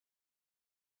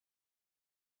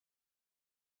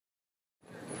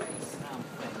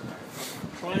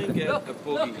Try and get a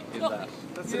buggy in that.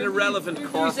 That's an irrelevant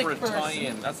corporate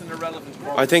tie-in. That's an irrelevant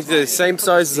corporate I think the same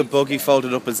size as a buggy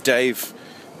folded up as Dave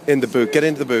in the boot. Get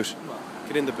into the boot.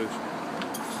 Get in the boot.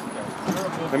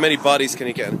 How many bodies can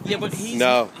you get in? Yeah, but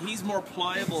he's more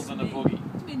pliable than a buggy.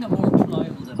 What do you mean more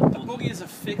pliable than a buggy? A buggy is a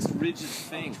fixed, rigid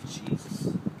thing.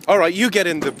 Jesus. Alright, you get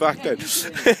in the back then.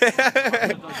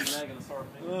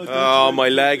 Oh, my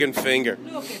leg and finger.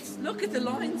 Look at the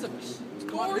lines of it. It's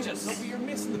gorgeous. No, but you're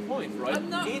missing the point, right?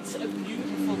 It's a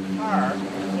beautiful car,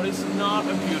 but it's not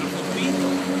a beautiful Beetle.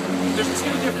 There's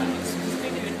two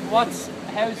differences.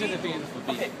 How's it a beautiful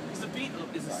Beetle? Okay, because the Beetle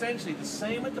is essentially the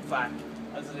same at the back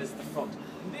as it is at the front.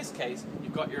 In this case,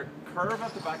 you've got your curve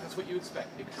at the back. That's what you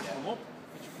expect. It should come up,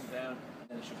 it should come down,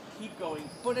 and it should keep going.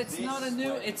 But it's not a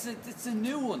new. It's a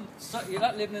new one. You're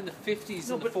not living in the 50s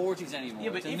and the 40s anymore. Yeah,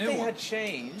 but if they had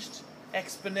changed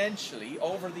exponentially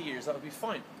over the years, that would be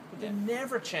fine. But they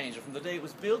never changed it from the day it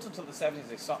was built until the 70s.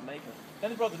 They stopped making it. Then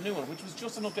they brought the new one, which was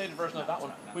just an updated version of that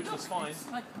one, which was fine. It's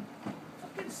like,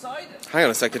 look inside it. Hang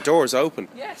on a sec, the door's open.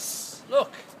 Yes.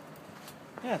 Look.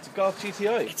 Yeah, it's a Golf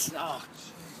GTI. It's not.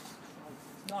 It's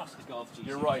not a Golf GTI.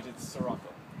 You're right. It's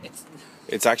Sirocco.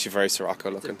 It's actually very Sirocco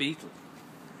It's a looking. Beetle.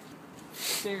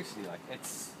 Seriously, like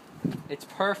it's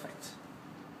perfect.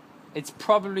 It's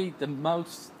probably the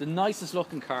nicest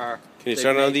looking car. Can you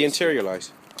turn on the interior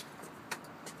light?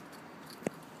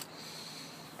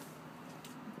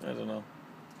 I don't know.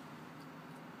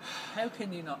 How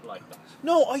can you not like that?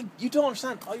 No, you don't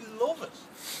understand. I love it.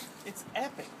 It's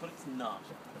epic, but it's not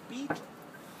a Beetle.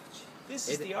 This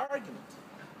is the argument.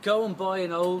 Go and buy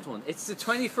an old one. It's the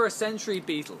 21st century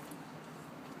Beetle.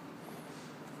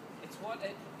 It's what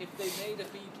if they made a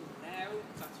Beetle now,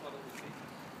 that's what it would be.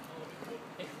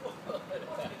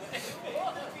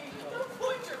 Don't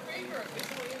point your finger.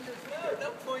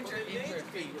 Don't point your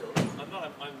finger.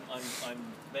 I'm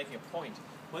making a point.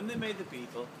 When they made the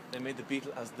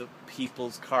Beetle as the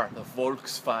people's car, the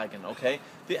Volkswagen, okay?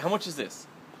 How much is this?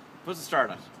 What's it start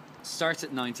at? Starts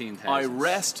at 19,000. I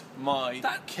rest my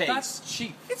case. That's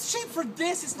cheap. It's cheap for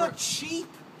this, it's not cheap.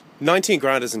 19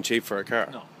 grand isn't cheap for a car.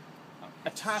 No. A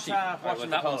Tata,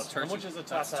 whatchamacallit? How much is a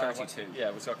Tata? That's 32. Yeah,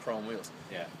 it's got chrome wheels.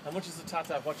 Yeah. How much is a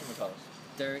Tata, whatchamacallit?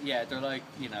 They're like,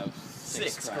 you know,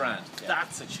 6 grand. Yeah.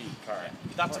 That's a cheap car.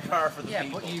 That's a car for the people.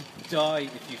 Yeah, but you die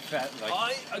if you felt like...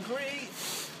 I agree,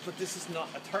 but this is not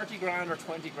a 30 grand or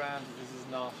 20 grand. This is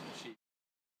not cheap.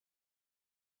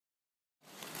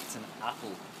 It's an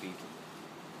Apple Beetle.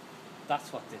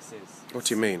 That's what this is. What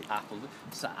do you mean? Apple.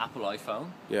 It's an Apple iPhone.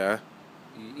 Yeah.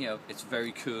 You know, it's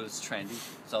very cool. It's trendy.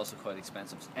 It's also quite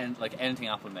expensive. And like anything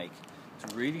Apple make,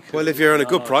 it's really cool. Well, if you're on a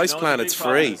good price plan, it's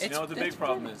free. You know what the big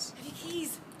problem is? Have you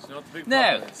keys? You know what the big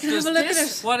Now, problem is? Can I have a look at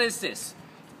it? What is this?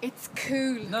 It's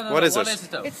cool. No, What is what it? is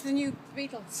it though? It's the new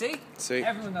Beetle. See?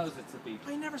 Everyone knows it's a Beetle.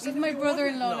 I never said Even my anything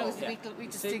brother-in-law wrong with knows it. the No. Beetle. We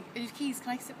just See? think, are your keys? Can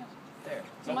I sit with it? There.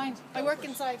 Do you mind? I work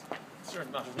inside. Sure,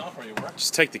 not where you work.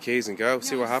 Just take the keys and go,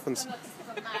 see what happens. I'm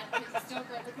not mad. It's still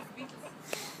great. Look at the Beatles.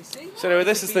 You see? So anyway,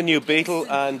 this is the new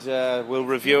Beetle, and we'll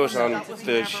review it on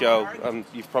the show.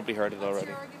 You've probably heard it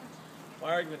already.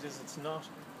 My argument is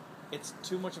it's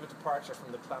too much of a departure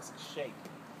from the classic shape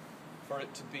for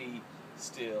it to be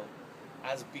still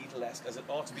as Beatle-esque as it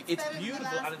ought to be. It's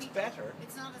beautiful and it's better.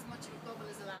 It's not as much of a bubble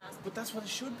as the last. But that's what it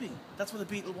should be. That's what the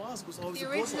Beetle was. It was always The a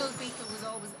original bubble. Beetle was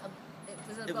always a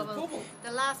was a bubble. bubble.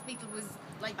 The last Beetle was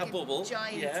like A bubble,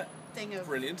 giant thing of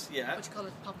brilliant, yeah. what you call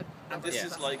it, puppet. And this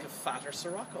is like a fatter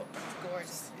Sirocco. It's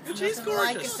gorgeous. It It's is nothing like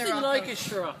a gorgeous. Nothing Sirocco. like a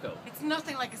Scirocco. It's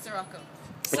nothing like a Sirocco.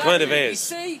 It kind of You is.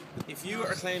 see? If you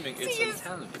are claiming it's yes.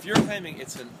 if you're claiming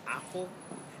it's an Apple,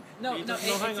 No, Beetle,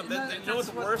 no, hang on. You know what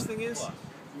the worst thing is? What?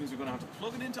 It means you're going to have to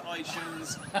plug it into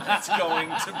iTunes and it's going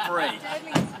to break.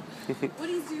 Deadly. What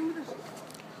are you doing with it?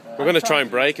 We're going to try and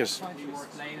break it. It's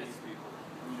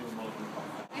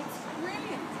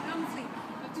brilliant, honestly.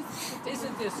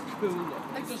 Isn't this cool?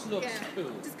 It just looks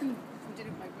cool. Just come from dinner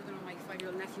with my brother and my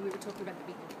 5-year-old nephew. We were talking about the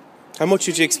Beetle. How much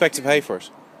did you expect to pay for it?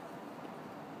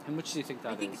 How much do you think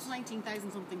that I think is? it's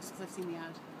 19,000 something because I've seen the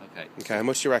ad. Okay. Okay, how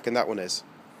much do you reckon that one is?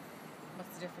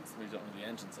 What's the difference? We don't know the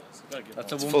engine size. You've got to give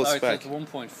That's that. a full it's spec. a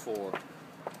 1.4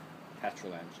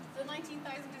 petrol engine. The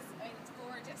 19,000 is, it's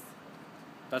gorgeous.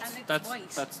 That's And it's that's white.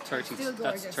 that's 30. Still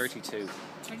That's gorgeous. 32.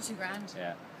 22 grand.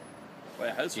 Yeah. Buy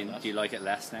a house Do for you, that. do you like it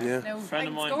less now? Yeah. No, A friend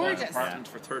of mine it's bought an gorgeous. apartment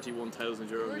for €31,000 the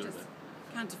other Gorgeous. day.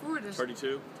 Can't afford it.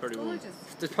 32, 31. Gorgeous.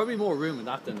 There's probably more room in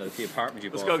that than the apartment you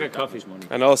Let's bought. go for get that coffee. much money.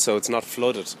 And also, it's not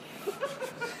flooded.